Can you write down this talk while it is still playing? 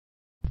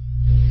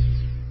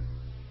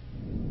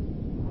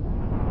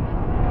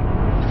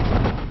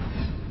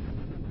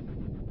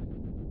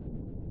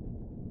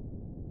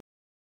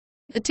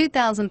The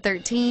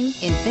 2013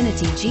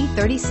 Infiniti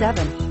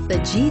G37. The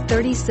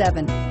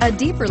G37, a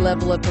deeper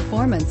level of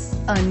performance,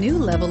 a new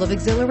level of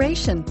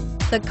exhilaration.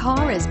 The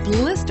car is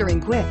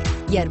blistering quick,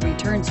 yet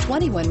returns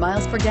 21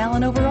 miles per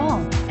gallon overall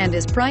and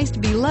is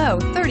priced below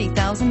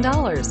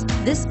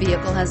 $30,000. This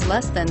vehicle has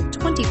less than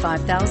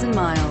 25,000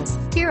 miles.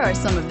 Here are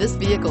some of this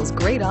vehicle's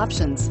great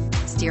options: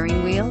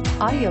 steering wheel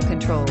audio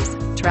controls,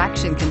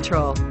 traction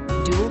control,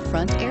 dual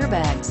front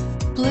airbags,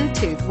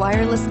 Bluetooth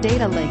wireless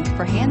data link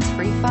for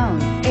hands-free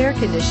phone, air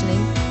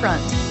conditioning,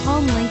 front,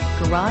 home link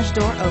garage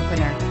door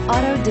opener,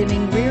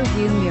 auto-dimming rear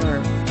view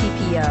mirror,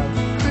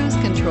 PPO, cruise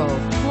control,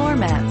 floor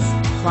mats,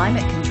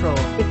 climate control.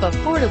 If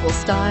affordable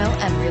style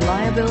and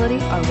reliability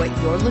are what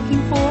you're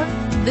looking for,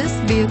 this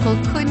vehicle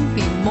couldn't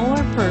be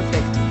more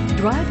perfect.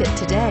 Drive it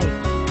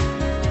today.